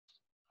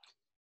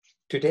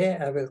Today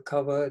I will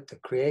cover the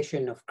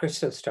creation of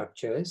crystal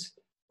structures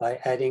by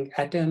adding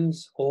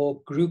atoms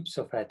or groups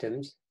of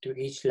atoms to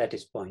each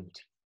lattice point.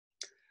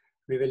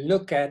 We will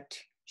look at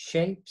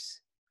shapes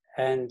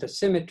and the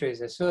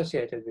symmetries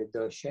associated with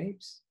those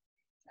shapes,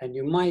 and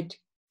you might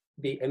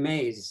be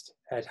amazed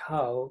at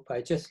how,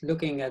 by just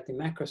looking at the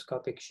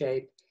macroscopic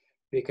shape,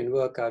 we can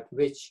work out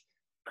which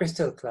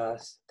crystal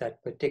class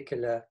that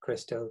particular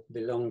crystal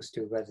belongs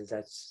to, whether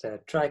that's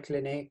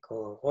triclinic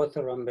or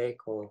orthorhombic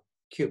or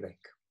cubic.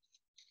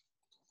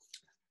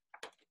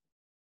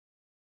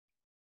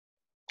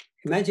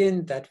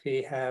 Imagine that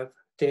we have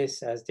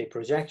this as the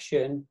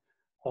projection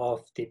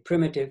of the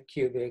primitive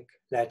cubic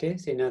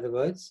lattice. In other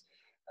words,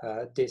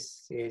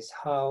 this is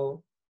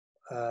how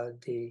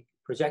the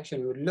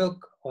projection would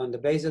look on the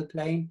basal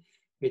plane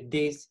with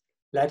these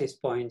lattice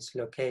points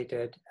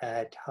located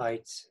at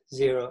heights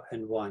 0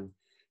 and 1.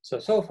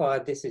 So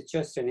far, this is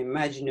just an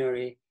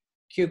imaginary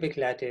cubic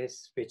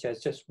lattice which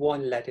has just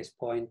one lattice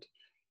point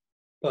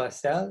per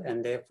cell,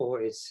 and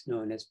therefore it's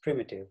known as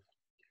primitive.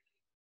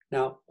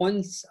 Now,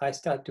 once I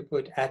start to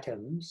put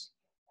atoms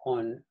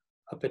on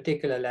a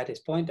particular lattice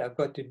point, I've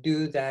got to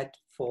do that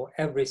for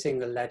every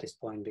single lattice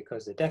point,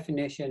 because the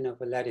definition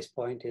of a lattice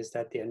point is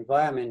that the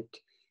environment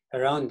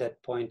around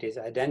that point is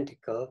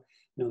identical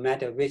no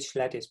matter which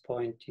lattice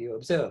point you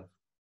observe.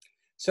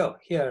 So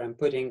here I'm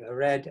putting a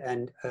red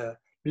and a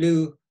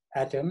blue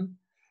atom.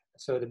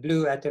 So the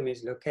blue atom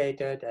is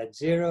located at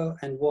 0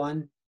 and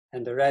 1,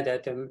 and the red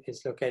atom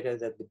is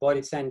located at the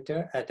body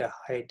center at a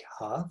height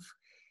half.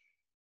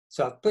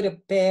 So I've put a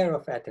pair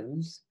of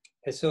atoms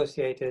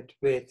associated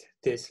with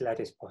this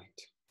lattice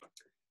point.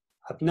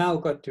 I've now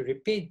got to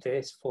repeat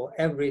this for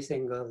every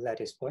single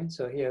lattice point.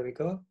 So here we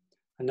go.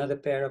 Another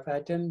pair of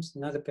atoms,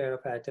 another pair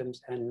of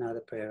atoms, and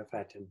another pair of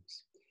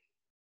atoms.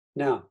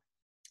 Now,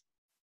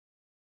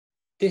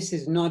 this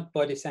is not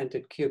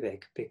body-centered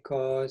cubic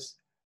because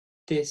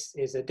this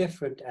is a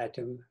different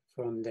atom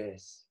from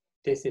this.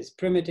 This is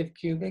primitive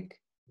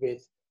cubic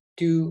with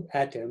 2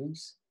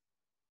 atoms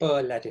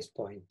per lattice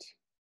point.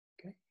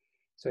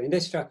 So in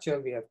this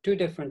structure, we have 2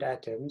 different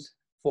atoms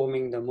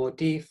forming the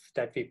motif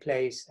that we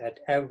place at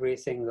every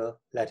single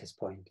lattice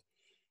point.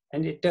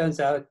 And it turns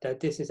out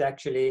that this is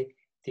actually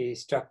the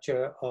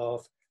structure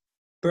of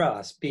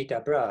brass,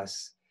 beta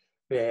brass,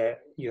 where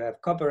you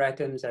have copper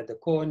atoms at the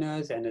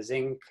corners and a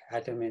zinc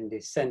atom in the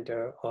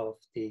center of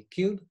the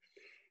cube.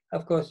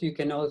 Of course, you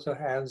can also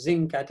have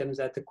zinc atoms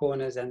at the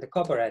corners and the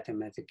copper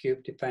atom at the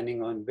cube,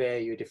 depending on where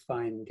you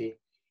define the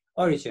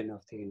origin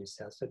of the unit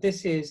cell. So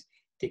this is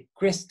the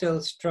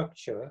crystal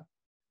structure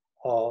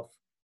of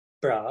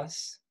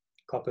brass,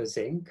 copper,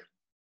 zinc,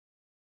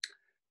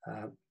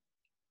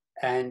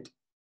 and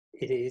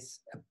it is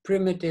a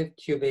primitive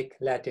cubic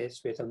lattice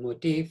with a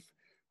motif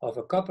of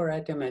a copper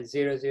atom at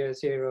 0, 0,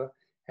 0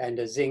 and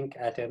a zinc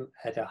atom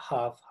at a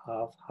half,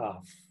 half,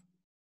 half.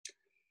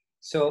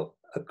 So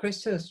a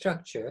crystal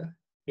structure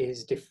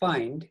is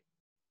defined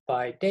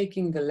by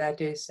taking the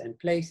lattice and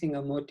placing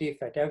a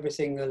motif at every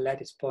single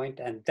lattice point,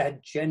 and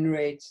that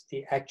generates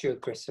the actual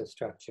crystal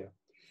structure.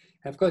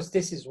 And of course,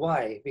 this is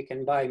why we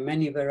can buy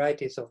many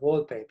varieties of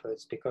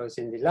wallpapers, because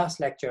in the last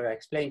lecture I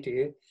explained to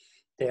you,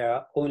 there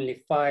are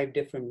only 5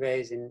 different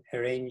ways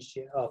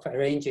of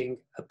arranging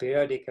a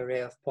periodic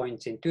array of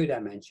points in 2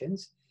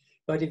 dimensions.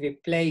 But if we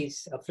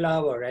place a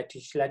flower at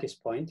each lattice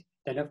point,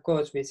 then of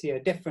course we see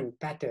a different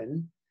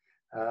pattern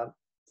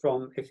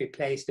from if we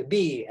place the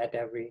bee at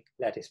every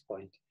lattice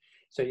point.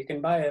 So you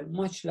can buy a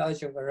much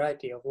larger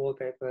variety of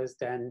wallpapers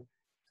than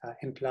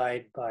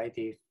implied by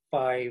the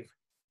 5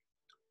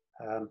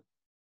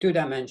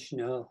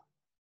 2-dimensional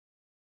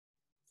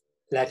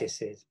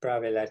lattices,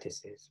 Bravais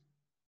lattices.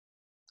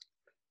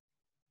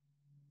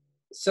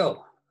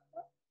 So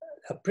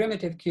a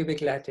primitive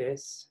cubic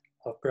lattice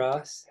of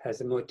brass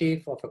has a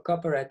motif of a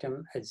copper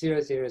atom at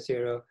 0, 0,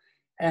 0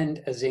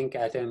 and a zinc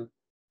atom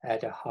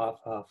at a half,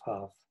 half,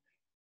 half.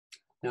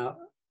 Now,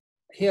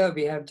 here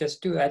we have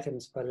just 2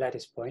 atoms per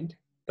lattice point,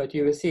 but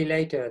you will see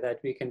later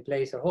that we can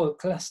place a whole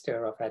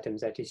cluster of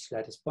atoms at each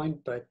lattice point,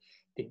 but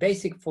the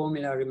basic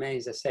formula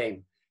remains the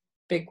same.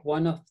 Pick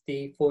one of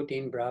the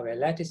 14 Bravais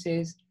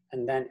lattices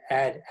and then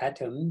add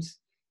atoms,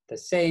 the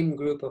same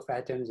group of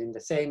atoms in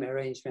the same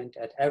arrangement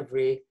at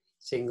every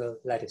single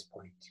lattice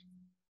point.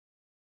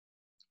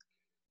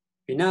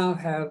 We now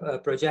have a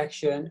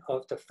projection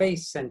of the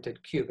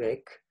face-centered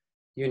cubic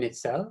unit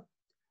cell,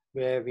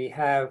 where we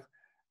have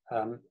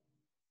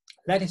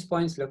lattice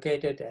points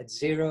located at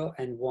 0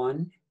 and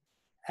 1,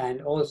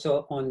 and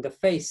also on the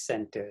face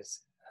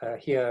centers.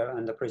 Here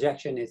on the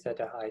projection is at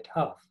a height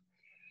half.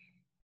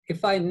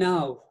 If I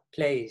now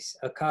place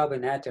a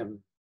carbon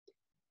atom,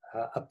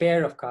 a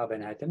pair of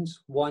carbon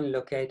atoms, one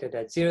located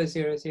at 0,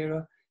 0,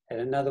 0, and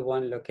another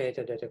one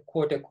located at a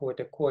quarter,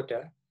 quarter,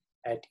 quarter,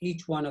 at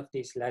each one of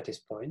these lattice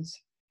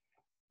points,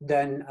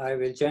 then I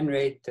will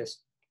generate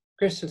this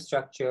crystal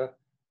structure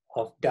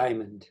of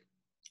diamond.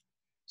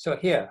 So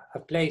here,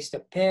 I've placed a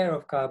pair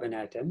of carbon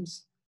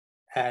atoms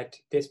at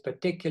this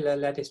particular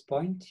lattice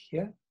point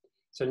here,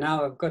 So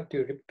now I've got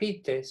to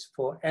repeat this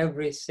for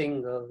every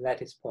single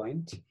lattice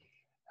point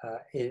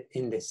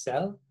in this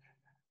cell.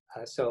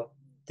 So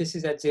this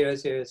is at 0,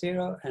 0,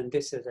 0, and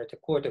this is at a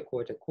quarter,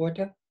 quarter,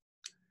 quarter.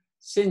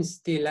 Since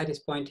the lattice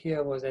point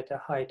here was at a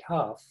height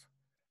half,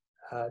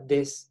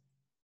 this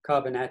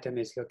carbon atom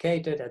is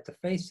located at the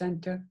face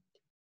center,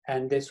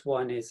 and this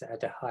one is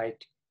at a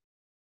height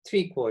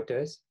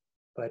 3/4,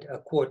 but a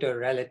quarter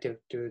relative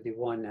to the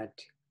one at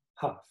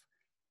half.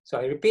 So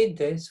I repeat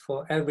this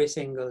for every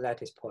single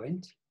lattice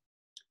point,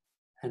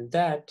 and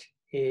that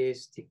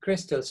is the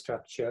crystal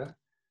structure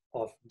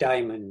of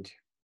diamond.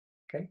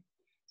 Okay,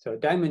 so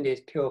diamond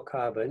is pure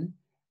carbon,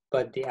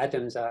 but the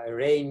atoms are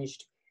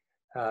arranged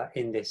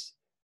in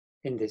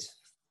this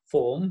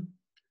form,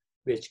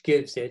 which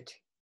gives it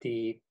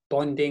the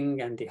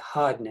bonding and the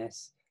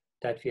hardness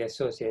that we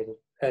associate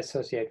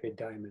with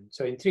diamond.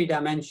 So in 3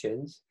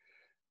 dimensions,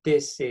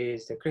 this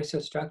is the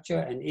crystal structure,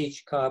 and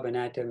each carbon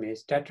atom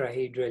is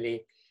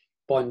tetrahedrally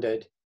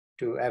bonded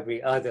to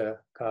every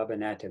other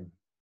carbon atom.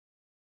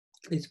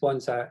 These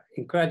bonds are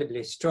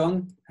incredibly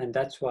strong, and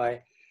that's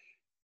why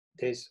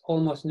there's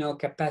almost no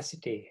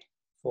capacity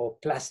for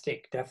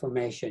plastic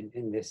deformation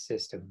in this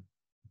system.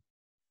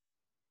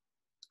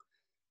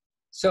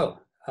 So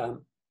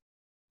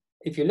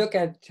if you look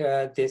at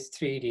this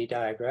 3D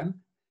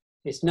diagram,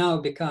 it's now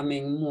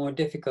becoming more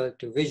difficult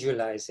to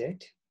visualize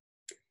it,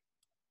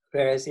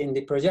 whereas in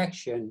the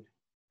projection,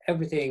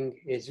 everything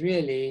is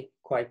really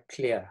quite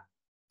clear.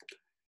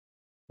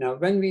 Now,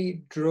 when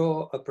we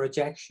draw a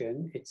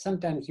projection, it's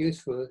sometimes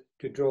useful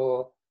to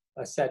draw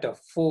a set of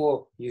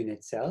 4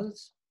 unit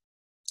cells,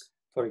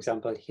 for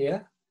example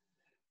here,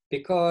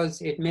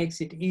 because it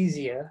makes it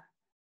easier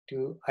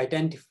to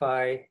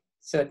identify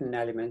certain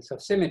elements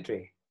of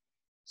symmetry.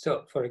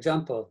 So, for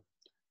example,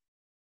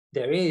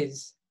 there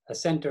is a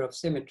center of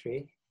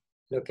symmetry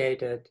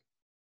located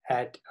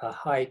at a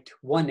height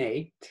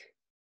 1/8,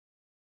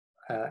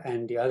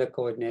 and the other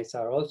coordinates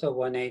are also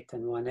 1/8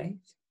 and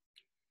 1/8.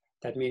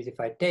 That means if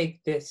I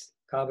take this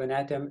carbon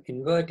atom,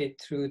 invert it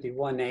through the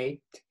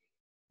 1/8,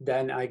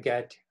 then I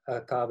get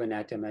a carbon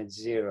atom at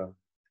 0.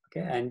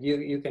 Okay, and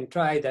you can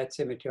try that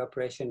symmetry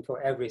operation for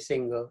every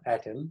single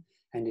atom,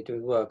 and it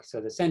will work. So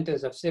the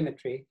centers of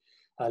symmetry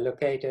are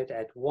located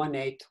at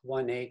 1/8,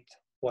 1/8,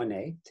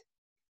 1/8,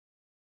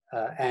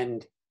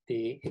 and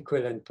the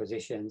equivalent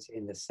positions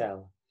in the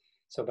cell.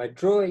 So by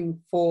drawing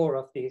 4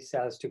 of these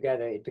cells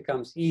together, it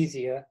becomes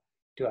easier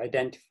to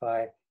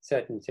identify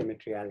certain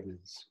symmetry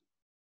elements.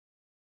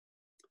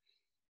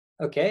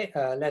 Okay,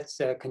 let's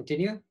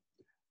continue.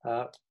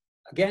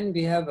 Again,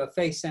 we have a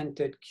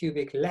face-centered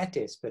cubic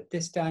lattice, but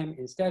this time,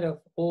 instead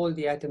of all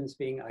the atoms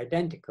being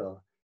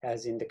identical,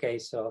 as in the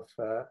case of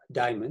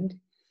diamond,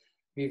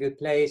 we will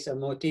place a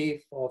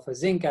motif of a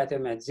zinc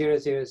atom at 0,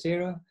 0,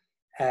 0,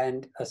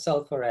 and a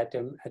sulfur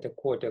atom at a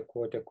quarter,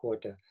 quarter,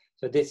 quarter.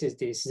 So this is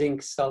the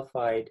zinc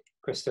sulfide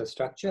crystal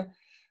structure,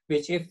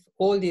 which, if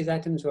all these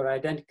atoms were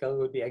identical,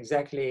 would be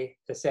exactly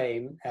the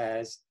same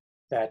as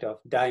that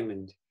of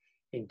diamond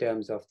in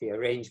terms of the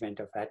arrangement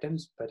of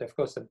atoms. But of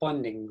course, the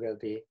bonding will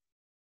be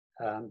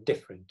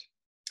different,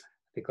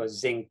 because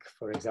zinc,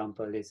 for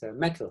example, is a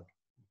metal.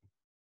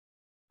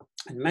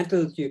 And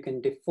metals you can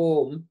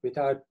deform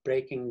without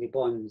breaking the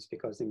bonds,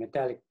 because the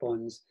metallic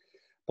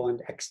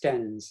bond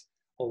extends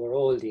over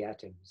all the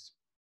atoms.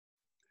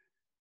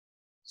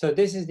 So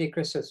this is the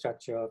crystal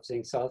structure of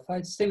zinc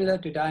sulfide, similar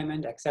to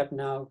diamond, except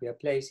now we are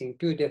placing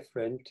 2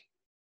 different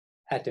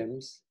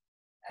atoms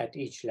at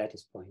each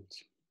lattice point.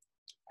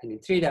 And in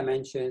 3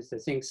 dimensions, the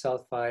zinc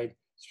sulfide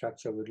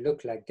structure would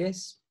look like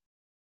this.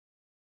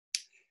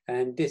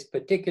 And this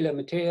particular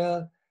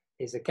material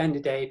is a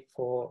candidate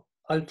for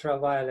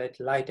ultraviolet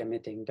light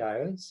emitting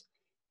diodes.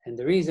 And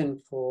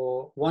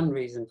one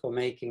reason for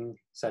making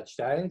such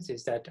diodes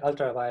is that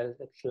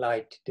ultraviolet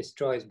light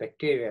destroys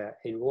bacteria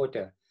in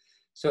water.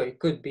 So it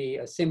could be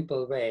a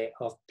simple way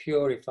of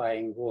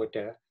purifying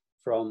water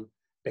from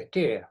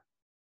bacteria.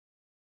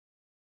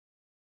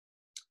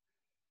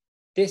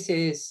 This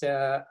is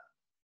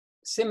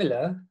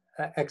similar,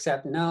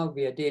 except now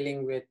we are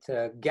dealing with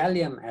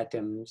gallium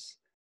atoms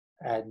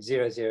at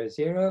 0, 0,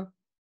 0,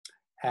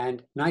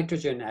 and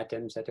nitrogen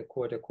atoms at a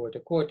quarter, quarter,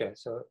 quarter.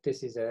 So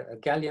this is a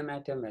gallium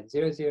atom at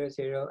 0, 0,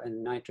 0,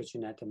 and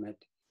nitrogen atom at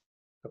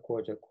a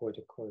quarter,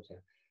 quarter,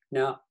 quarter.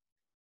 Now,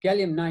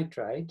 gallium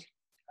nitride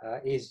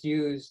is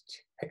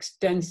used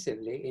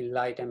extensively in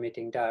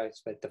light-emitting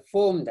diodes, but the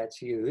form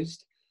that's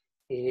used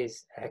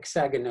is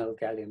hexagonal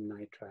gallium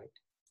nitride.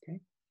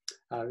 Okay?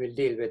 We'll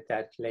deal with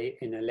that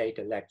in a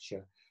later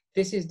lecture.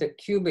 This is the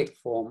cubic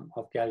form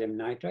of gallium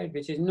nitride,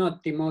 which is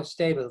not the most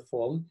stable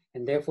form,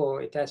 and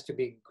therefore it has to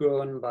be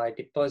grown by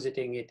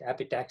depositing it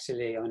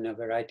epitaxially on a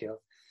variety of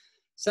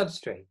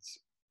substrates.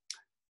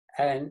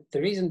 And the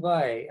reason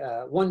why,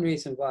 one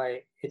reason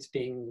why it's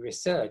being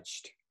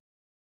researched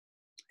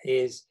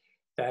is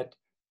that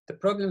the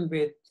problem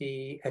with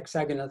the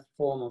hexagonal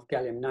form of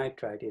gallium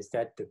nitride is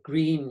that the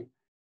green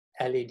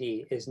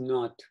LED is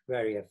not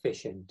very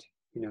efficient,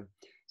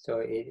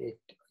 so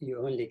you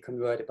only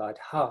convert about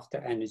half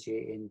the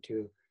energy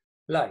into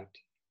light.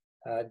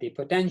 the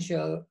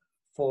potential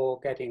for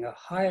getting a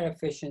higher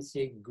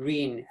efficiency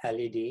green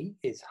LED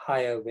is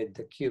higher with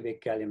the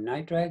cubic gallium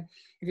nitride.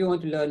 If you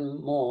want to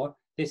learn more,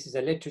 this is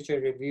a literature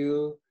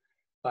review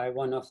by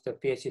one of the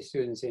PhD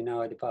students in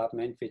our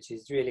department, which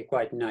is really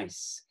quite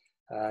nice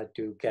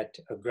to get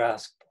a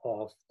grasp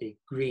of the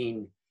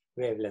green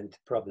wavelength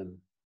problem.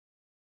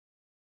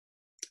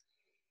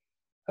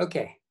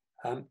 Okay,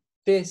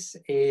 this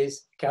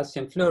is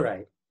calcium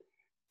fluoride.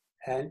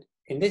 And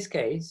in this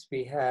case,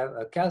 we have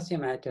a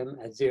calcium atom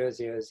at 0,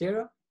 0,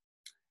 0,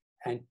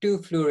 and 2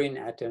 fluorine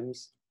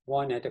atoms,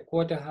 one at a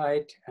quarter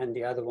height and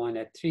the other one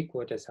at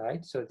 3/4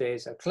 height. So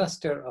there's a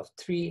cluster of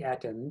 3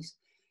 atoms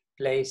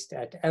placed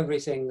at every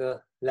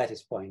single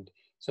lattice point.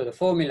 So the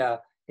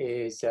formula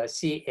is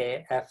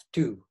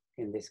CaF2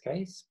 in this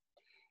case.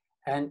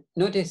 And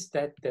notice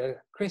that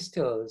the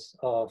crystals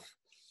of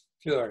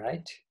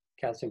fluoride,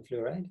 calcium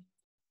fluoride,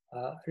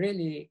 are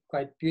really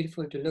quite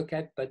beautiful to look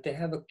at, but they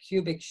have a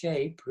cubic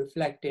shape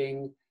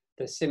reflecting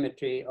the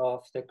symmetry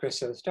of the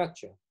crystal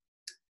structure.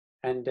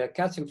 And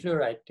calcium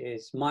fluoride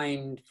is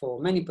mined for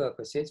many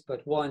purposes,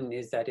 but one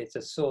is that it's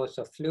a source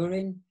of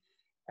fluorine,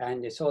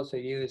 and it's also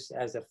used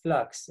as a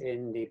flux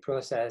in the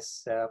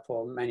process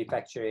for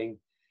manufacturing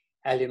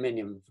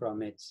aluminum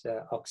from its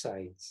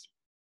oxides.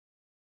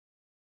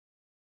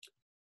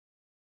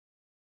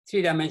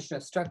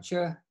 3-dimensional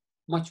structure,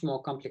 much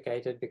more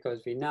complicated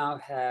because we now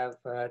have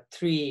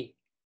 3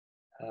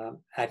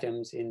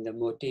 atoms in the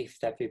motif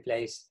that we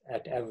place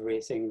at every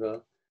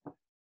single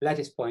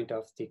lattice point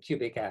of the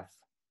cubic F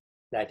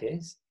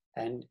lattice.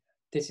 And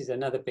this is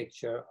another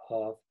picture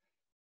of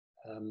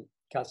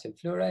calcium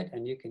fluoride,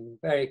 and you can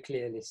very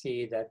clearly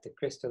see that the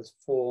crystals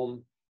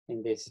form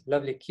in this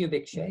lovely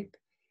cubic shape.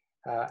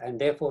 And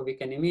therefore we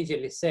can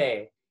immediately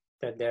say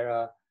that there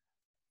are,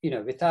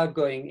 without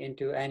going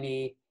into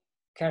any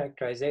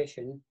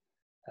characterization,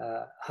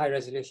 high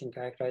resolution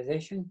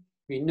characterization,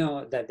 we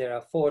know that there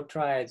are 4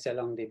 triads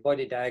along the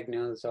body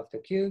diagonals of the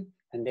cube,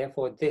 and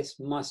therefore this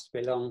must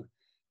belong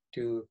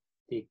to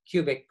the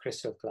cubic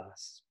crystal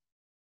class.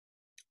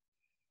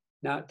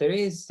 Now there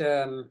is,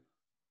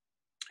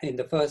 in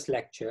the first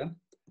lecture,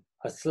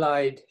 a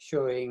slide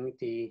showing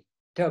the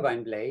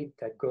turbine blade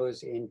that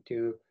goes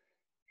into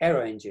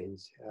aero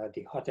engines,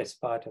 the hottest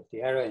part of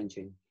the aero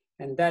engine.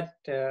 And that,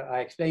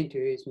 I explained to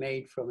you, is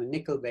made from a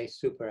nickel-based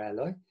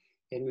superalloy,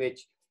 in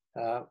which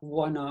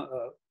one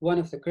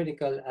of the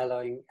critical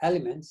alloying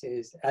elements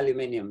is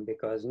aluminium,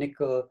 because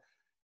nickel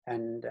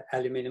and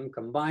aluminium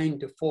combine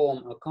to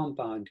form a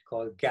compound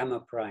called gamma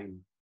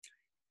prime.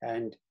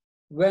 And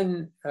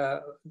when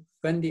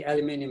the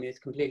aluminium is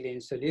completely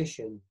in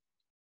solution,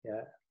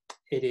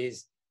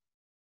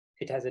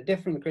 it has a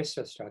different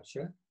crystal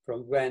structure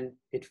from when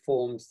it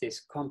forms this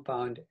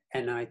compound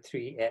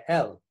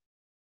Ni3Al.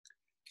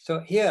 So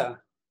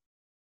here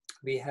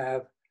we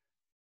have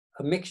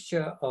a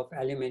mixture of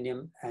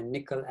aluminium and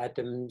nickel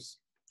atoms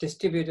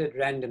distributed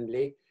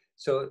randomly.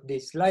 So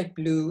these light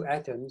blue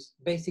atoms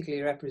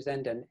basically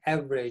represent an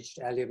averaged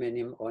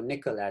aluminium or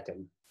nickel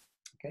atom,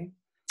 okay?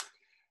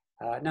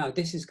 Now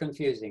this is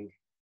confusing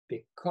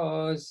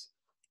because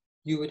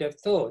you would have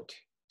thought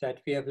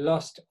that we have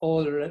lost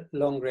all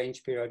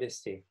long-range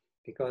periodicity,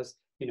 because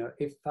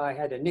if I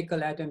had a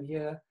nickel atom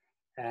here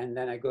and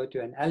then I go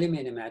to an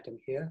aluminium atom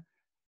here,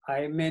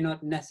 I may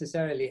not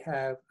necessarily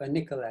have a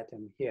nickel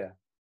atom here.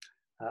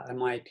 I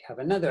might have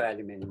another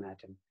aluminium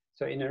atom.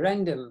 So in a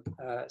random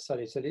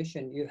solid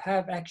solution, you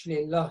have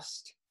actually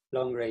lost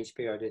long-range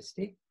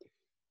periodicity.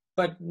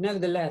 But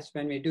nevertheless,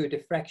 when we do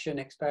diffraction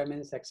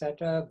experiments,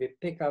 etc., we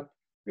pick up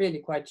really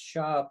quite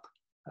sharp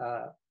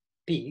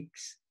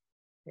peaks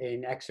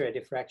in X-ray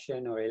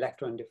diffraction or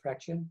electron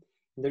diffraction.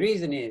 And the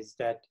reason is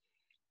that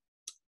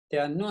they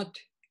are not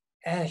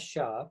as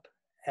sharp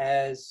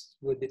as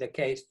would be the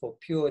case for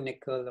pure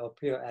nickel or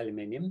pure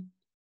aluminium.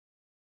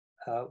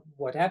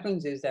 What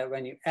happens is that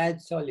when you add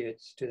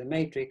solutes to the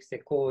matrix, they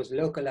cause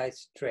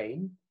localized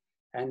strain,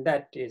 and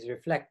that is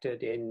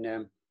reflected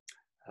in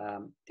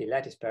the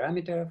lattice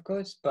parameter, of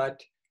course,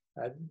 but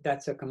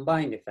that's a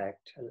combined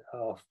effect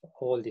of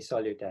all the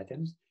solute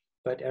atoms.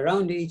 But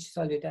around each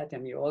solute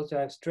atom, you also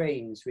have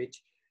strains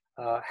which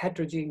are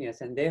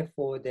heterogeneous, and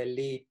therefore they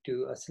lead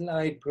to a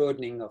slight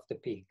broadening of the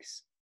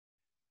peaks.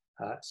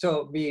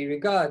 So we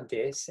regard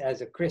this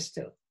as a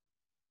crystal,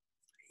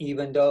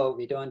 even though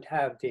we don't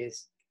have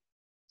this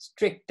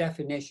strict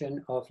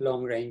definition of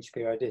long-range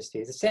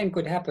periodicity. The same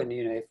could happen,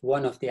 if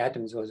one of the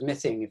atoms was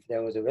missing, if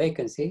there was a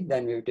vacancy,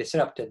 then we've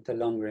disrupted the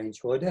long-range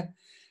order,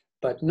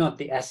 but not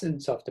the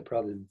essence of the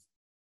problem.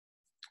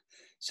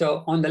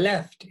 So on the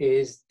left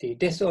is the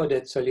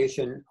disordered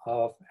solution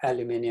of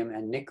aluminium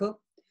and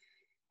nickel.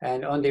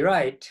 And on the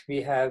right,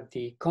 we have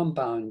the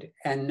compound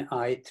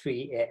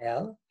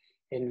Ni3Al,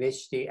 in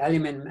which the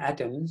aluminum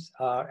atoms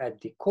are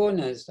at the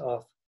corners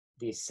of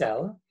the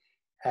cell,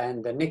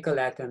 and the nickel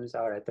atoms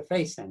are at the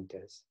face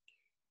centers.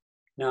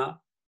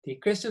 Now, the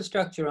crystal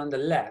structure on the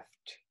left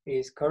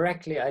is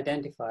correctly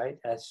identified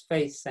as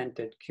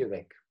face-centered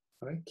cubic,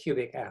 or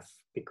cubic F,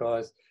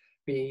 because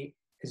we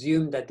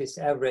assume that this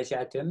average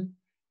atom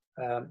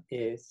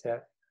is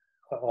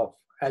of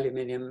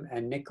aluminum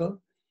and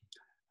nickel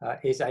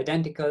is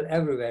identical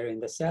everywhere in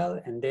the cell,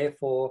 and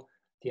therefore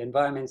the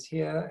environments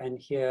here and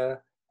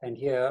here and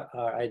here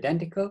are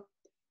identical.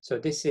 So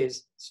this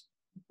is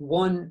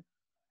one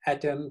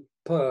atom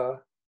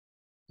per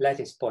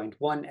lattice point,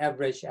 one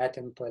average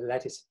atom per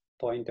lattice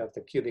point of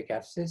the cubic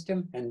F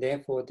system, and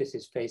therefore this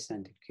is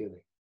face-centered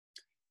cubic.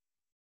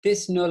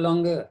 This no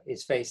longer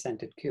is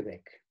face-centered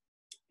cubic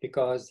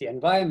because the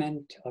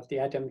environment of the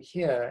atom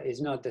here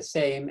is not the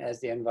same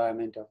as the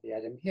environment of the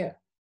atom here.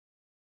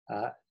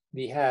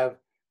 We have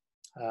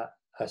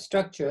a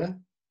structure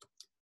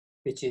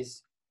which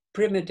is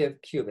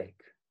primitive cubic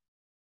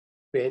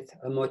with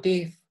a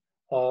motif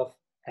of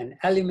an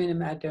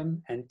aluminum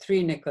atom and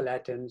 3 nickel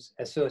atoms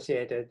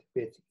associated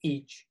with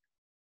each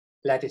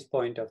lattice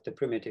point of the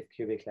primitive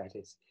cubic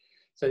lattice.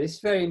 So this is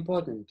very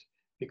important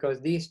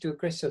because these two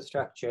crystal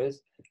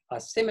structures are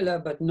similar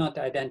but not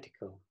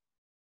identical.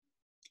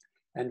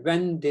 And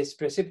when this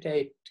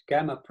precipitate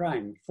gamma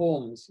prime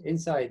forms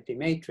inside the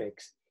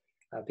matrix,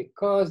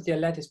 because their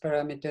lattice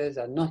parameters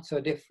are not so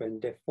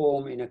different, they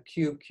form in a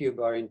cube-cube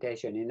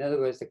orientation. In other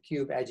words, the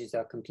cube edges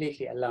are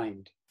completely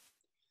aligned.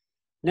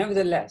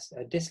 Nevertheless,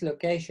 a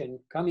dislocation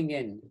coming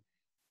in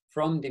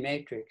from the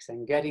matrix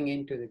and getting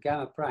into the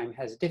gamma prime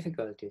has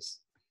difficulties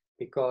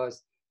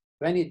because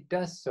when it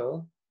does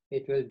so,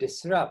 it will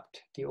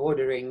disrupt the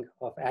ordering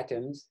of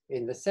atoms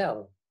in the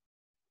cell.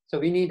 So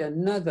we need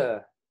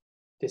another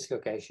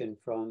dislocation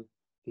from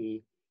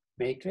the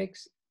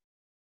matrix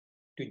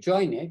to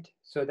join it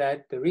so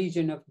that the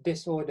region of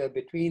disorder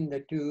between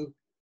the two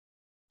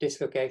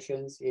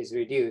dislocations is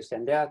reduced.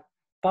 And there are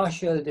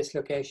partial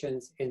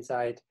dislocations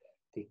inside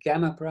the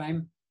gamma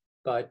prime,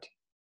 but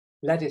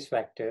lattice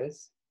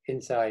vectors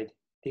inside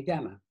the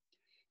gamma.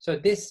 So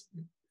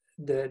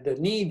the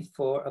need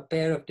for a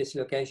pair of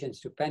dislocations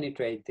to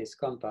penetrate this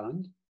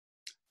compound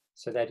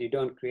so that you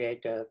don't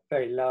create a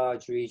very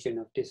large region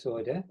of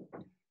disorder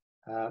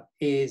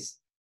is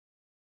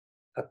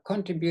a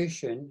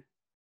contribution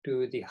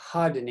to the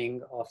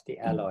hardening of the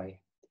alloy.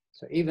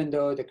 So even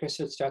though the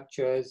crystal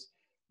structures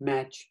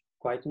match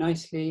quite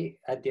nicely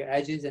at their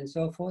edges and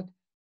so forth,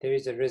 there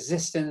is a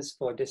resistance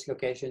for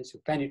dislocations to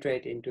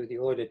penetrate into the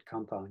ordered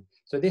compound.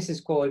 So this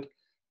is called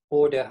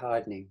order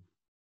hardening.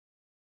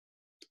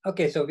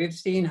 Okay, so we've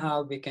seen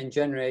how we can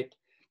generate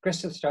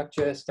crystal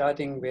structures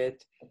starting with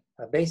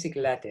a basic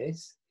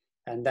lattice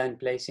and then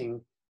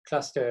placing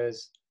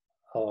clusters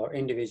or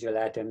individual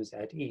atoms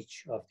at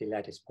each of the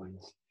lattice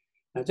points.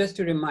 Now, just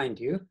to remind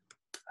you,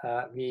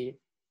 we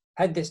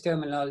had this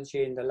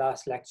terminology in the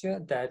last lecture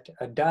that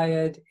a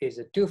diode is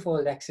a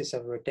twofold axis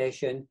of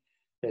rotation.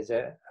 There's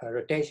a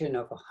rotation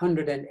of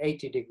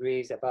 180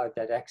 degrees about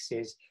that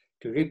axis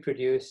to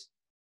reproduce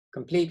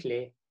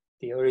completely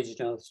the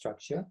original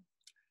structure.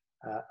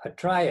 A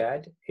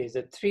triad is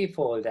a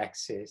threefold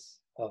axis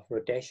of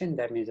rotation.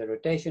 That means a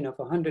rotation of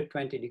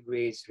 120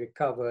 degrees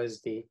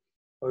recovers the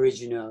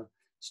original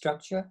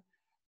structure.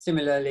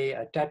 Similarly,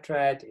 a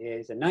tetrad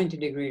is a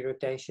 90-degree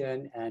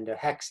rotation, and a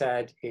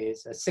hexad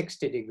is a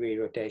 60-degree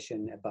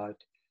rotation about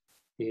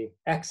the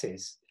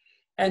axis.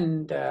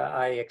 And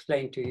I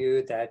explained to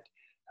you that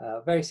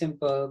very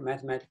simple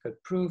mathematical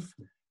proof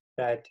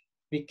that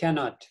we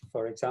cannot,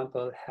 for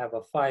example, have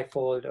a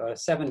 5-fold or a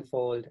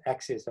 7-fold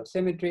axis of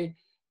symmetry,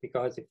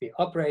 because if we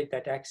operate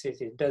that axis,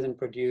 it doesn't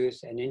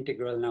produce an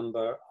integral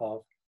number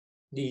of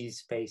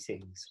these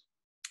spacings.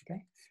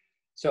 Okay,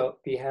 so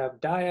we have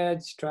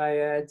diodes,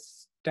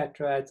 triads,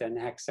 tetrads, and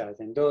hexads,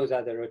 and those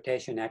are the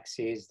rotation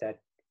axes that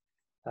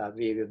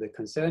we will be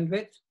concerned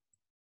with.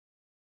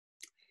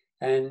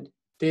 And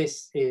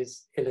this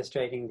is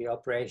illustrating the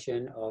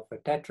operation of a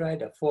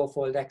tetrad, a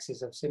 4-fold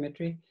axis of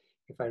symmetry.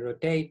 If I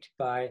rotate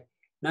by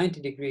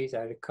 90 degrees,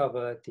 I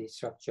recover the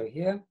structure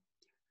here.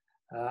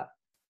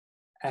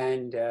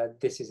 And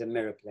this is a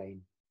mirror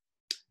plane.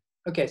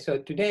 Okay, so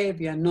today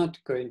we are not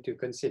going to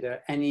consider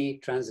any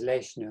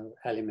translational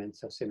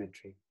elements of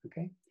symmetry,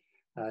 okay?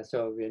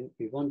 So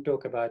we won't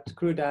talk about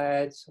screw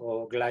diodes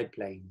or glide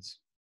planes.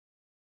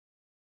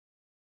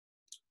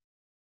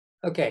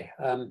 Okay,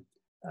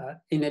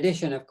 in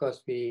addition, of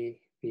course, we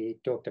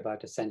talked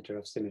about a center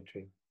of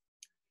symmetry.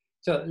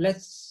 So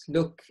let's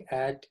look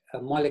at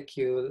a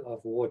molecule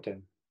of water,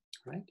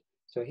 right?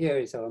 So here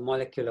is our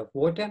molecule of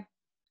water.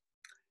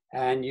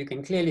 And you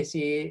can clearly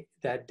see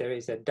that there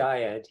is a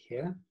diode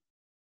here.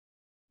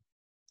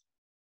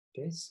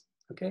 This,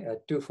 okay, a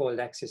 2-fold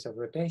axis of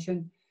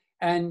rotation.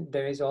 And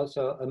there is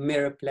also a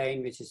mirror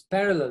plane which is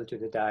parallel to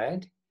the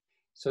diode.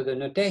 So the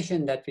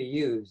notation that we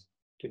use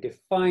to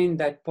define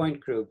that point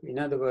group, in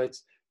other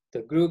words,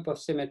 the group of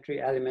symmetry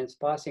elements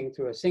passing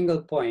through a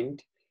single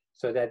point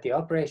so that the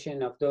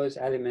operation of those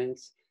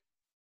elements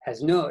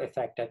has no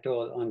effect at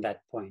all on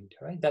that point,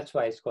 right? That's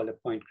why it's called a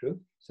point group.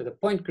 So the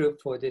point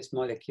group for this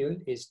molecule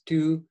is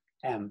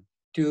 2M,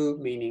 2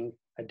 meaning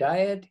a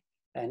diode,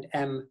 and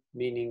M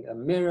meaning a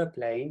mirror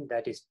plane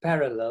that is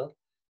parallel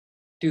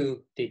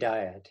to the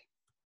diode.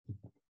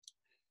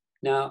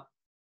 Now,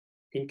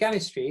 in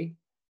chemistry,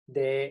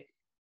 they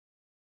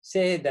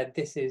say that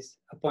this is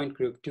a point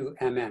group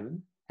 2mm,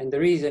 and the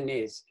reason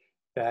is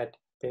that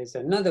there's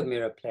another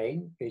mirror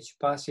plane which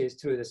passes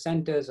through the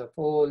centers of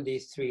all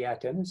these three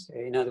atoms,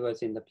 in other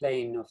words, in the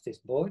plane of this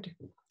board.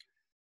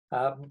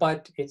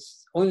 But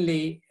it's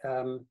only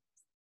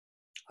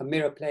a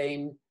mirror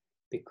plane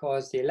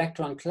because the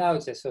electron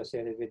clouds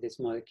associated with this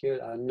molecule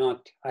are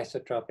not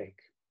isotropic.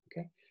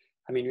 Okay,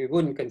 I mean, we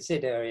wouldn't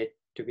consider it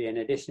to be an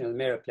additional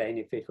mirror plane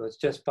if it was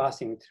just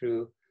passing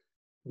through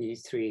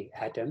these three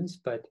atoms,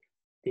 but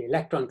the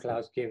electron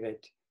clouds give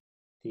it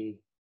the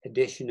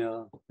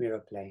additional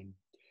mirror plane.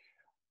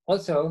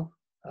 Also,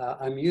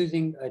 I'm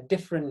using a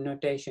different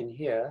notation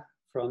here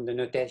from the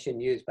notation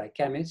used by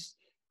chemists,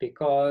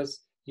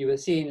 because you will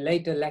see in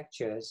later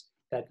lectures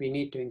that we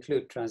need to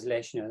include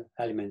translational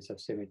elements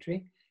of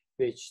symmetry,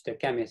 which the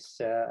chemists,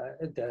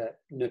 the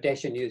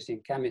notation used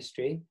in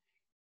chemistry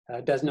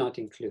does not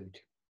include.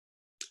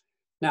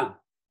 Now,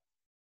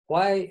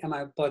 why am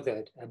I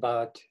bothered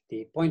about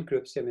the point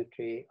group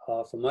symmetry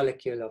of a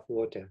molecule of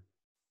water?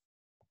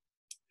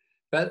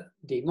 Well,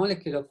 the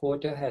molecule of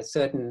water has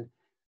certain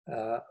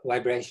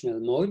vibrational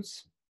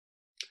modes,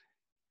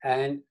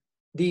 and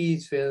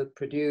these will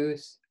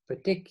produce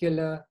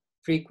particular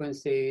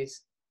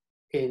frequencies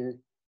in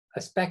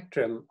a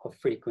spectrum of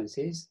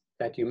frequencies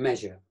that you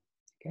measure.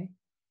 Okay?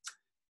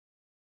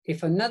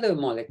 If another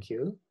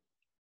molecule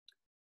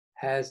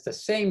has the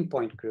same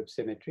point group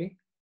symmetry,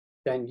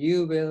 then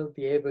you will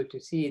be able to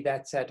see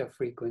that set of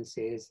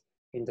frequencies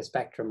in the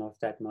spectrum of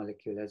that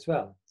molecule as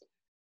well.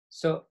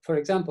 So, for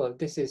example,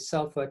 this is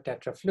sulfur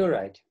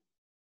tetrafluoride.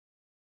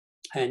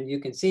 And you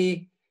can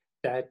see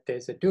that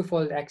there's a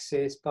twofold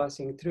axis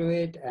passing through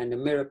it and a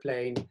mirror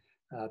plane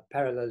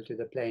parallel to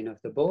the plane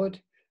of the board,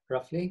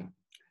 roughly.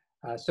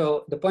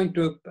 So the point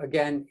group,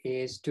 again,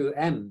 is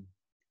 2m.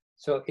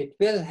 So it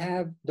will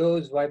have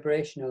those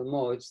vibrational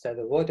modes that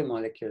the water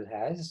molecule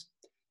has,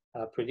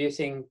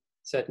 producing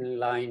certain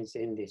lines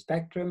in the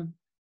spectrum,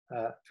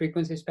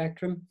 frequency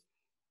spectrum.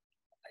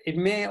 It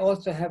may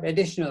also have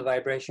additional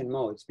vibration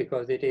modes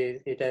because it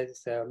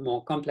is a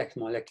more complex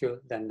molecule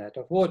than that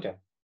of water.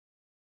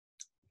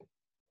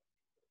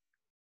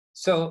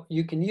 So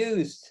you can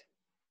use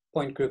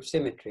point group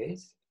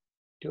symmetries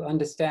to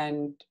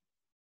understand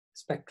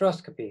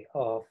spectroscopy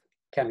of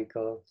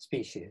chemical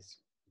species.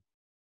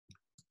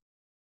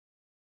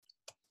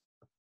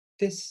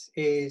 This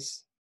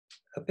is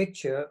a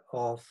picture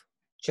of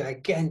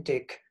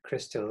gigantic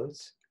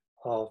crystals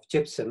of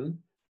gypsum,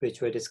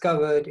 which were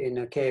discovered in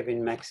a cave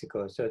in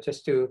Mexico. So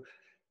just to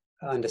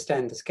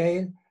understand the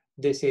scale,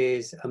 this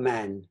is a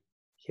man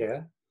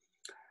here.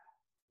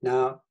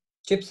 Now,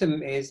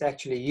 gypsum is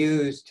actually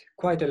used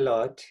quite a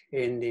lot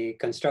in the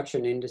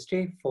construction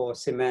industry for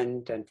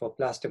cement and for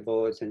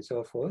plasterboards and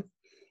so forth.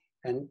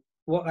 And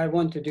what I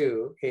want to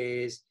do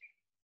is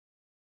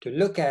to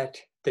look at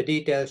the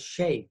detailed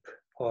shape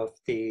of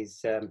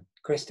these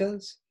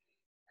crystals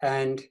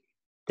and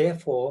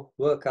therefore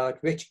work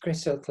out which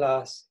crystal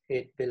class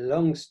it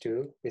belongs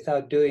to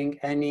without doing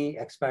any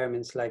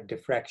experiments like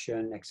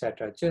diffraction,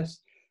 etc.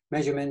 Just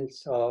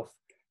measurements of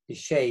the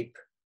shape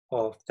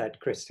of that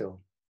crystal.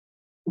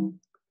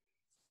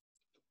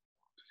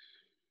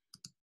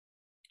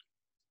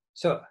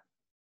 So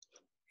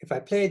if I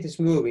play this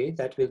movie,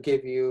 that will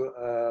give you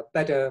a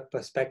better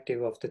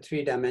perspective of the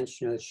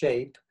three-dimensional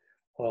shape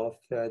of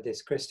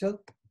this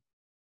crystal.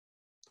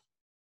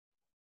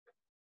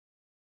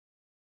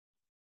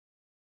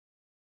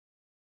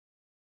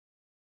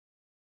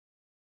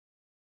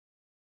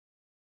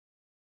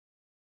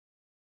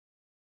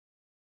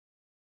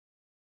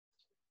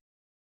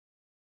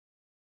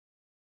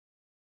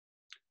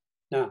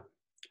 Now,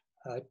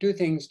 two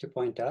things to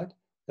point out.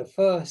 The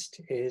first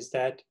is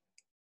that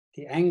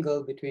the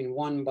angle between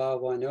 1 bar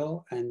 10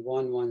 and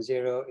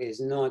 110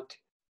 is not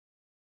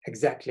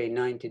exactly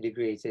 90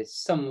 degrees.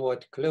 It's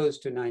somewhat close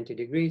to 90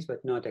 degrees,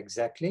 but not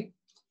exactly.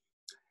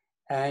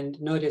 And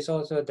notice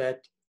also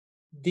that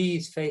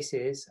these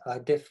faces are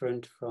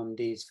different from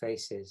these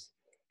faces.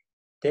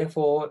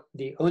 Therefore,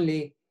 the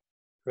only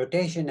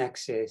rotation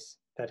axis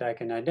that I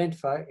can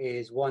identify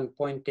is one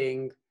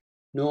pointing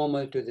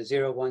normal to the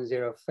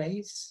 010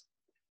 face.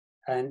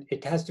 And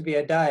it has to be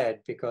a dyad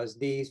because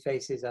these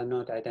faces are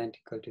not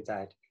identical to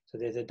that. So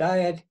there's a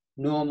dyad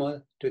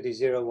normal to the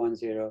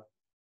 010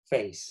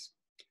 face.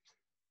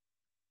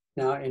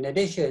 Now, in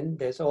addition,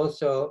 there's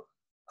also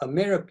a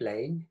mirror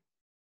plane,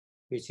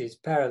 which is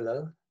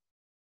parallel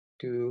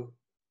to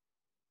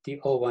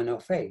the 010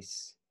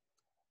 face.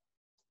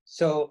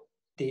 So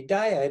the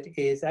dyad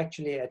is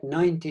actually at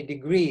 90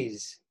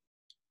 degrees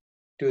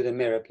to the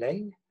mirror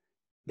plane.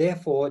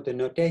 Therefore, the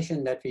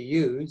notation that we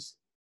use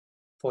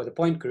for the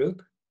point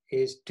group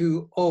is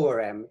 2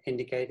 over m,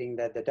 indicating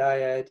that the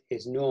dyad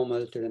is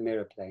normal to the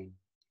mirror plane.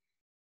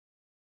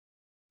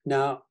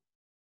 Now,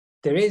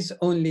 there is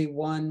only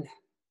one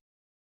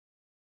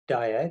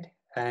dyad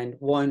and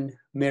one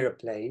mirror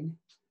plane,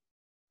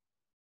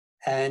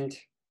 and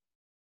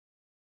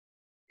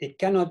it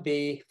cannot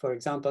be, for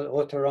example,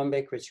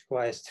 orthorhombic, which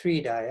requires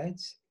 3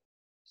 dyads.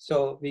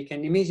 So we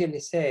can immediately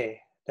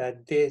say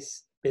that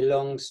this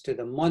belongs to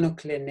the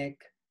monoclinic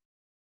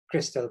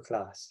crystal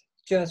class,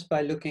 just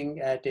by looking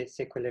at its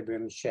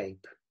equilibrium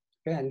shape.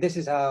 Okay? And this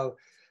is how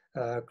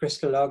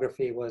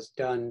crystallography was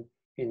done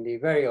in the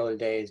very old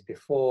days,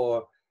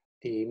 before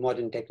the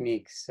modern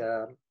techniques,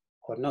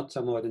 or not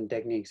so modern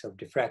techniques of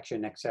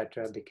diffraction,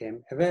 etc.,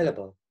 became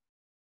available.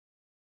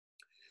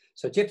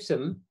 So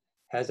gypsum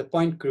has a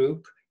point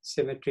group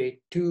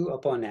symmetry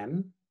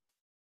 2/m,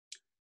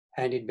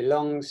 and it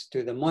belongs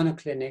to the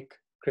monoclinic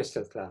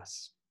crystal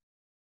class.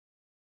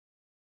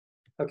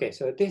 Okay,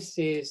 so this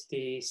is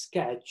the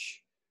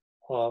sketch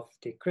of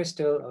the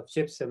crystal of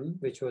gypsum,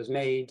 which was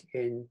made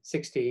in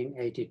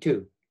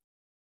 1682.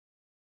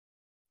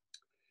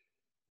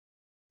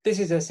 This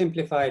is a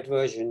simplified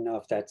version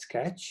of that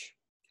sketch.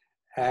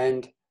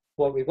 And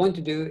what we want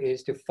to do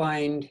is to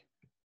find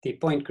the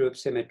point group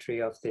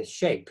symmetry of this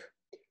shape.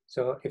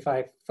 So if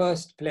I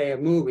first play a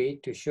movie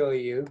to show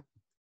you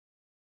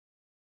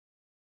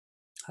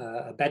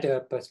a better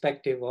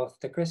perspective of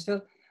the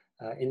crystal,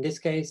 in this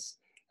case,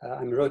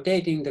 I'm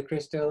rotating the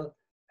crystal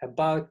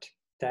about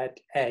that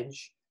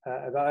edge,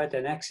 about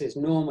an axis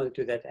normal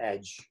to that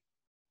edge.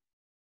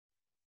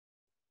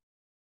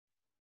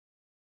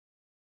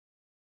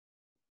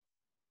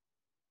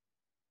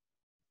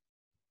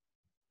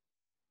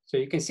 So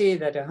you can see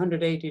that a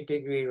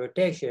 180-degree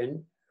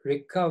rotation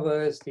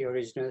recovers the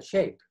original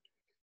shape,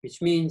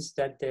 which means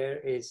that there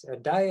is a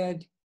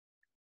dyad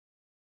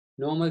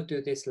normal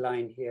to this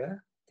line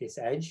here, this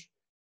edge,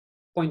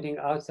 pointing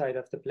outside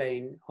of the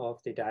plane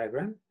of the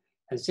diagram.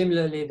 And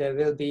similarly, there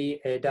will be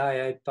a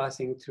dyad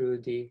passing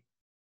through the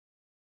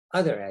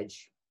other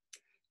edge.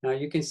 Now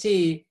you can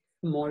see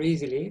more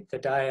easily the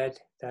dyad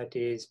that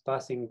is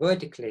passing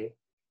vertically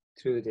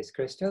through this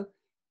crystal,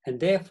 and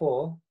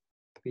therefore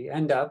we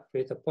end up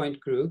with a point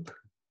group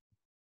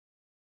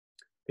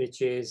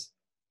which is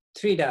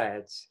 3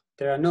 dyads.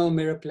 There are no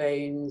mirror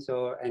planes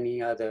or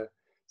any other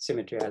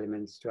symmetry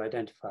elements to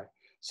identify.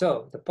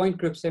 So the point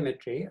group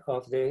symmetry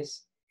of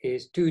this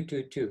is 2,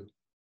 2, 2.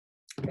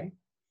 Okay.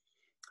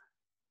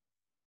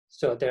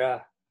 So there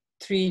are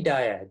 3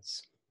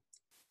 dyads.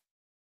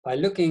 By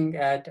looking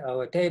at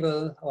our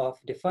table of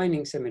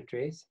defining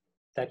symmetries,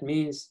 that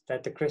means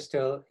that the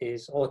crystal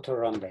is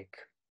orthorhombic.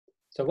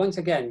 So once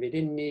again, we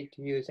didn't need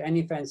to use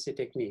any fancy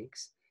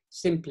techniques,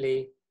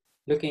 simply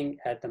looking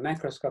at the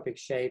macroscopic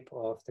shape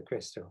of the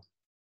crystal.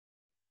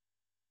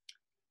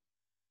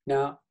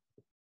 Now,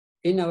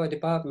 in our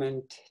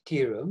department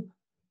tea room,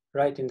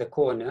 right in the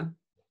corner,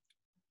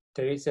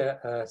 there is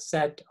a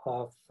set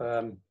of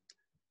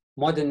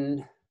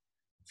modern,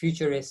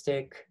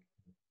 futuristic,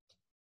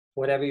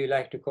 whatever you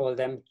like to call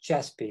them,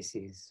 chess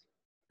pieces,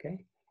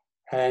 okay?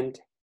 And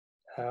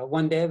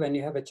one day when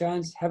you have a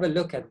chance, have a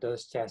look at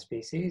those chess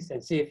pieces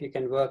and see if you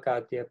can work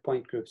out their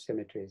point group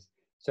symmetries.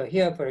 So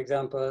here, for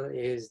example,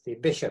 is the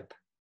bishop.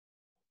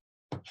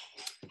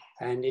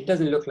 And it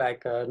doesn't look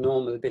like a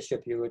normal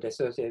bishop you would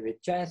associate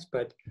with chess,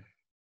 but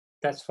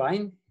that's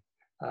fine.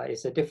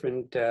 It's a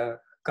different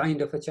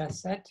kind of a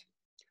chess set.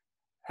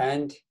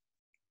 And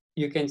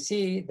you can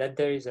see that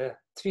there is a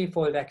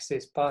threefold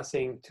axis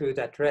passing through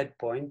that red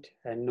point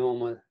and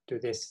normal to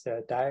this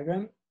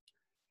diagram.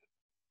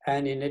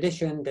 And in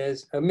addition,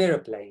 there's a mirror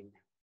plane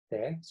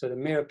there. So the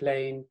mirror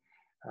plane,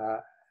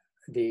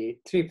 the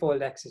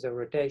threefold axis of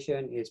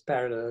rotation is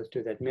parallel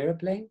to that mirror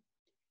plane.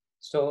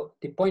 So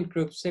the point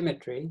group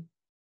symmetry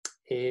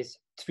is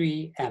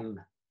 3M,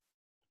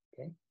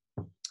 okay?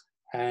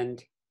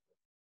 And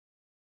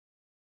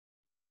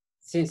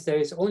since there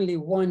is only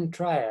one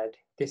triad,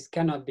 this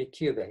cannot be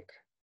cubic.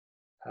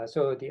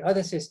 So the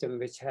other system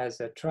which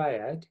has a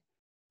triad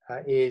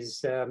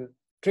is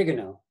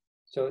trigonal.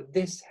 So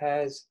this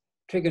has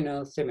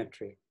trigonal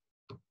symmetry.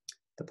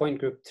 The point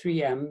group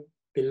 3M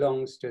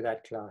belongs to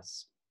that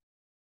class.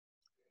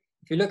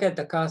 If you look at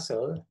the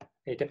castle,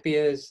 it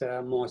appears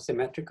more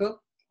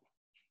symmetrical.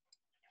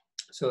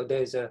 So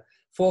there's a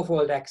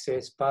fourfold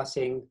axis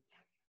passing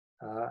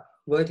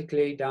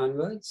vertically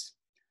downwards,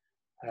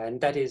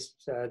 and that is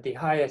the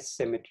highest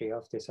symmetry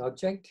of this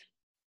object.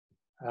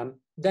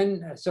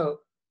 So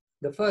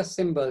the first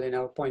symbol in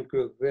our point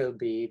group will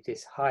be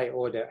this high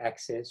order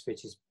axis,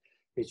 which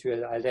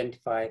we'll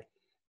identify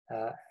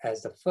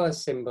as the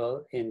first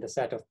symbol in the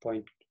set of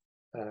point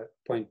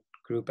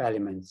group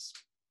elements.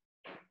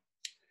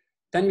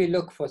 Then we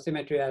look for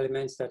symmetry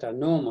elements that are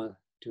normal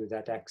to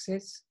that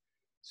axis.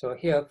 So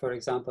here, for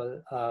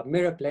example,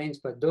 mirror planes,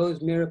 but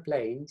those mirror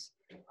planes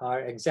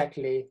are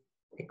exactly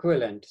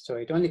equivalent. So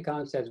it only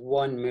counts as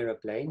one mirror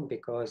plane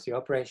because the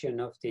operation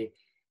of the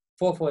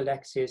fourfold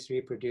axis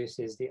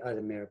reproduces the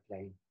other mirror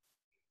plane.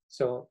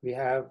 So we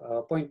have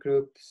point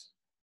groups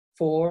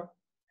 4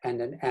 and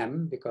an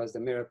M because the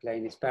mirror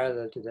plane is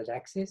parallel to that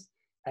axis.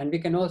 And we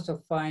can also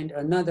find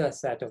another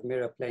set of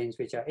mirror planes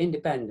which are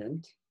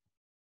independent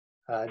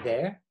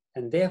there,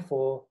 and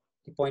therefore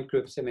the point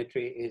group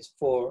symmetry is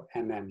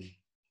 4mm.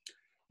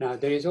 Now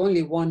there is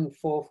only one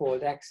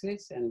fourfold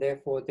axis, and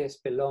therefore this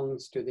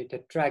belongs to the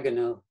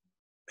tetragonal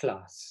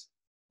class.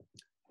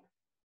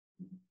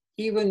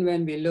 even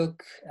when we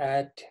look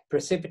at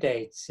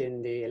precipitates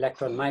in the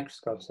electron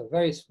microscope, so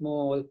very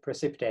small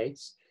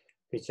precipitates,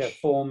 which are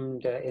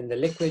formed in the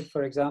liquid,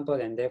 for example,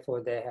 and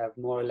therefore they have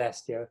more or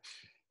less their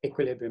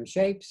equilibrium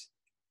shapes,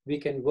 we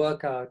can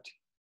work out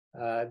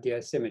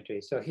their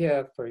symmetry. So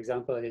here, for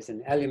example, is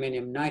an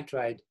aluminum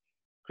nitride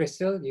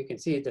crystal. You can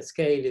see the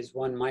scale is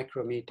 1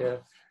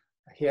 micrometer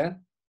here.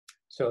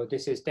 So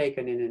this is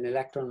taken in an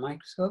electron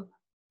microscope.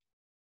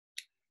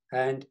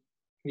 And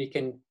we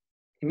can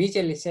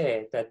immediately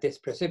say that this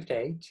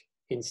precipitate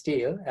in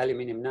steel,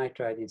 aluminum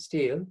nitride in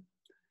steel,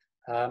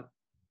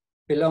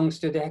 belongs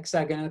to the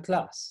hexagonal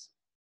class.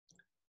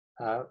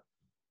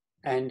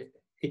 And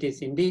it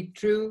is indeed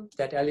true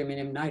that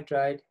aluminum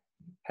nitride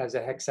has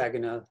a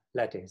hexagonal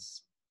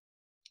lattice.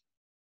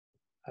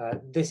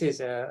 This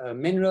is a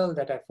mineral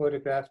that I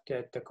photographed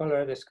at the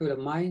Colorado School of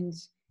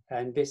Mines,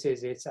 and this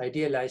is its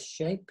idealized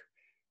shape.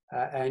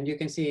 And you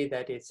can see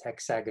that it's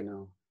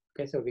hexagonal.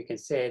 Okay, so we can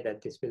say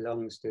that this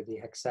belongs to the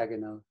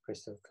hexagonal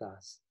crystal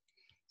class.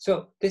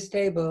 So this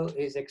table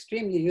is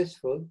extremely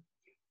useful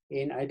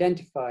in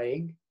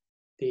identifying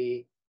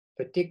the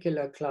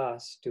particular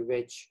class to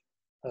which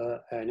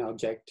an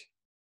object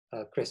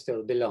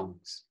crystal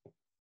belongs.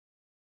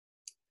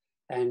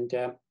 And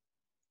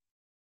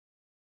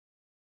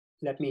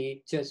let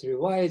me just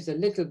revise a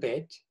little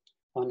bit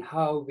on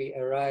how we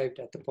arrived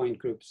at the point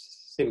group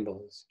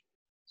symbols.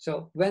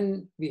 So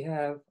when we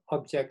have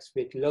objects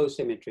with low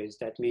symmetries,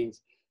 that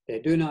means they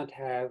do not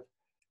have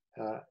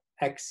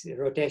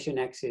rotation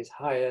axis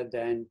higher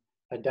than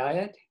a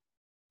dyad,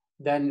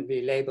 then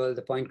we label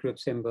the point group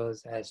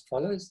symbols as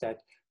follows,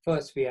 that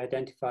first we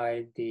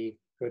identify the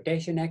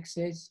rotation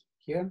axis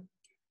here,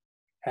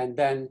 and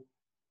then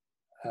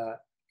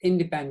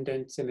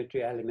independent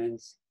symmetry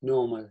elements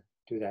normal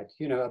to that.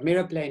 You know, a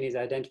mirror plane is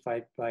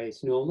identified by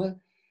its normal.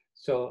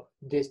 So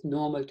this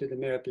normal to the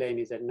mirror plane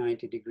is at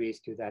 90 degrees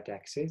to that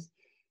axis.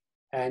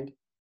 And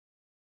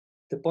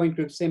the point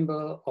group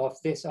symbol of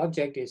this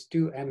object is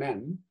 2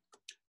 mm.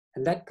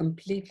 And that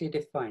completely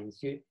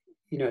defines, you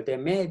know, there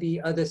may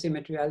be other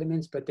symmetry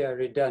elements, but they are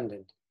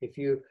redundant. If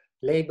you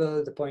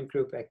label the point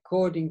group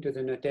according to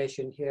the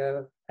notation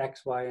here,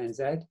 X, Y, and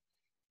Z,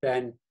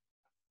 then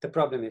the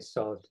problem is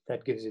solved.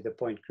 That gives you the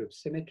point group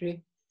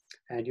symmetry.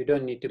 And you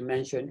don't need to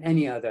mention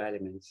any other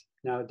elements.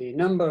 Now, the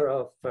number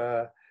of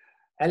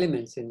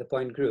elements in the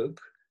point group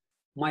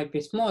might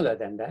be smaller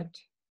than that,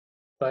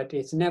 but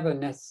it's never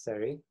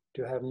necessary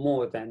to have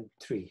more than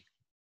 3.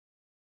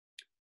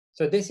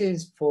 So this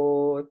is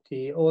for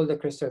all the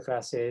crystal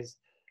classes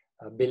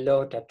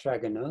below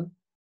tetragonal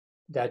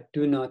that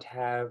do not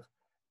have,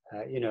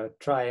 you know,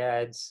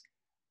 triads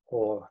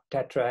or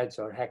tetrads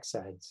or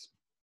hexads.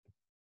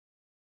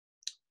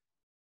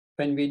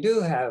 When we do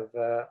have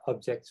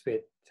objects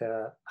with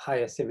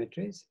higher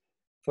symmetries,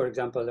 for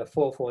example, a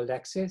 4-fold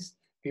axis,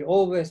 we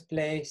always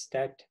place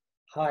that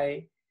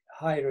high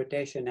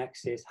rotation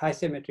axis, high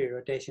symmetry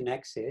rotation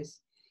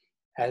axis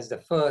as the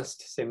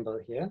first symbol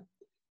here.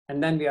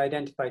 And then we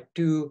identify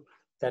 2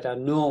 that are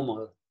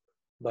normal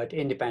but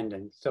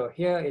independent. So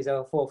here is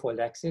our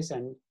 4-fold axis,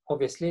 and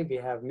obviously we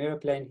have mirror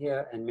plane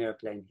here and mirror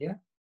plane here.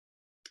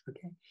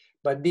 Okay,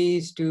 but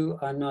these 2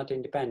 are not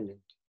independent.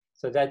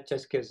 So that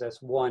just gives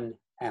us 1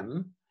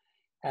 m.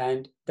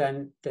 And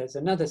then there's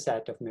another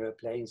set of mirror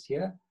planes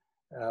here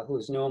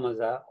whose normals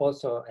are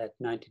also at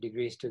 90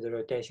 degrees to the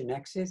rotation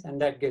axis,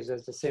 and that gives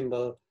us the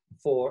symbol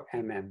 4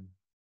 mm.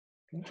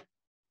 Okay.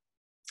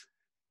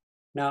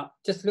 Now,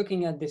 just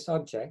looking at this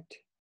object,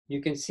 you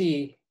can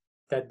see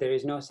that there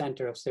is no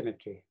center of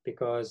symmetry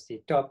because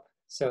the top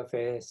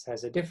surface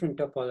has a different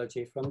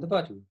topology from the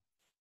bottom.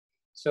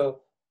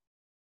 So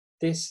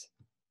this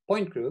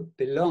point group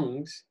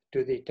belongs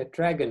to the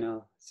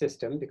tetragonal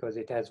system because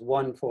it has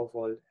 1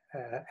 4-fold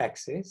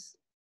axis,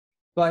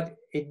 but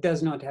it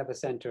does not have a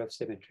center of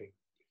symmetry.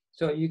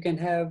 So you can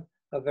have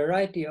a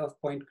variety of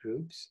point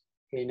groups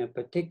in a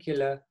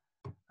particular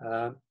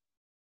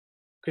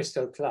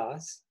crystal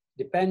class,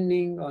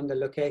 depending on the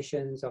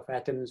locations of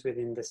atoms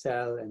within the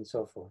cell and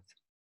so forth.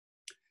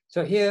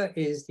 So here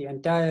is the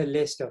entire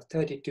list of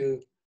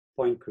 32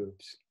 point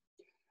groups.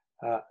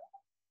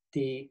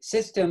 The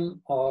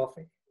system of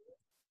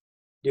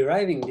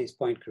deriving these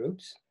point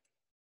groups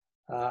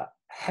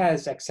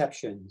has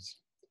exceptions.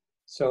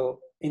 So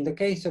in the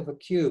case of a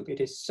cube,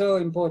 it is so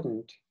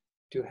important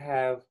to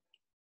have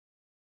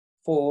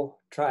 4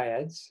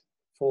 triads,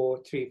 4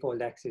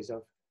 3-fold axes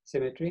of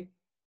symmetry,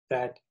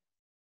 that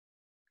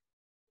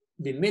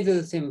the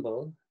middle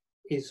symbol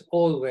is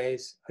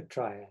always a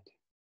triad.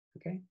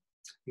 Okay,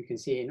 you can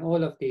see in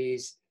all of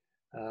these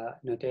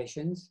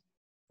notations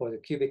for the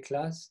cubic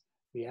class,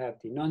 we have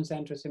the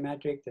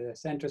non-centrosymmetric, the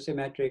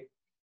centrosymmetric.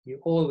 You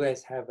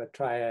always have a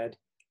triad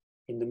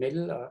in the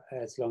middle,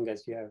 as long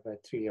as you have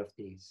 3 of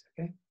these.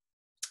 Okay.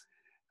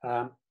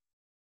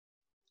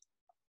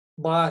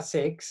 Bar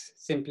 6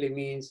 simply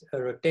means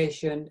a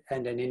rotation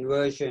and an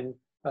inversion,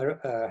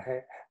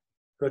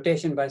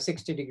 rotation by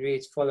 60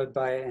 degrees followed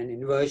by an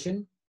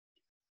inversion,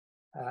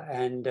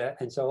 and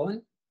so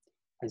on.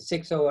 And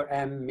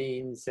 6/m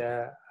means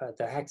the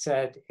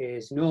hexad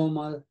is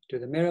normal to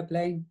the mirror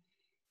plane.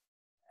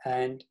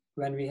 And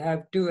when we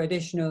have two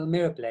additional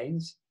mirror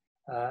planes,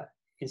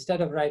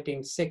 instead of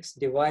writing 6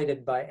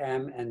 divided by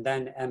m and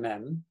then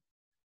mm,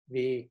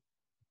 we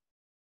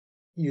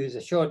use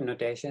a short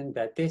notation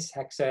that this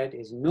hexad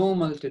is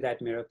normal to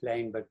that mirror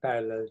plane but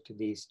parallel to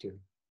these two.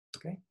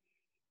 Okay,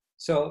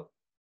 so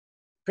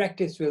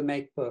practice will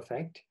make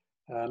perfect.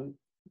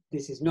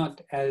 This is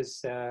not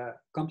as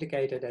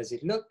complicated as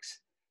it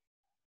looks.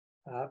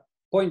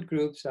 Point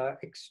groups are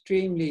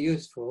extremely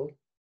useful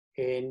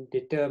in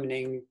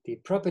determining the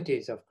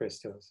properties of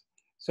crystals.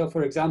 So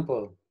for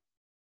example,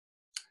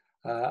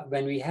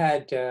 when we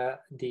had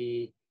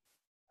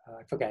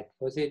I forget,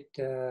 was it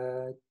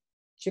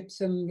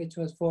gypsum, which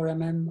was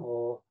 4mm,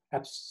 or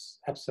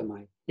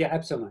epsomite? Yeah,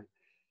 epsomite.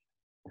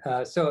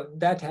 So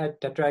that had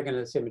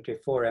tetragonal symmetry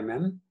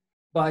 4mm,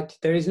 but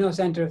there is no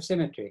center of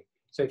symmetry.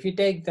 So if you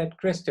take that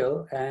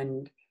crystal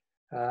and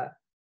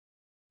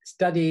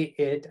study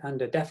it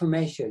under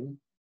deformation,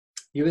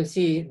 you will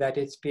see that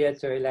it's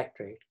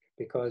piezoelectric,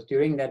 because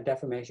during that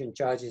deformation,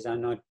 charges are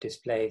not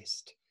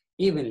displaced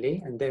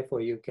evenly, and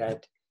therefore you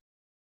get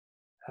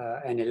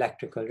an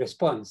electrical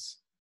response.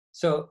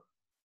 So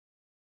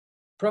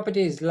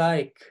properties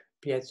like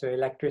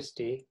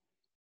piezoelectricity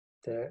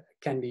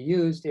can be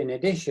used in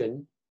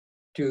addition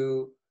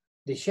to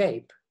the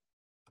shape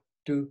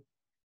to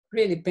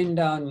really pin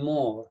down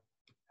more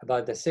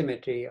about the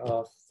symmetry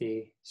of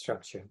the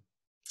structure.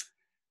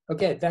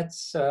 Okay,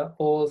 that's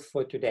all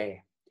for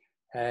today.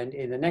 And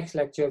in the next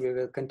lecture, we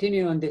will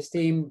continue on this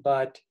theme,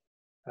 but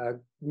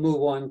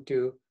move on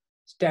to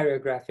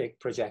stereographic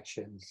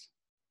projections.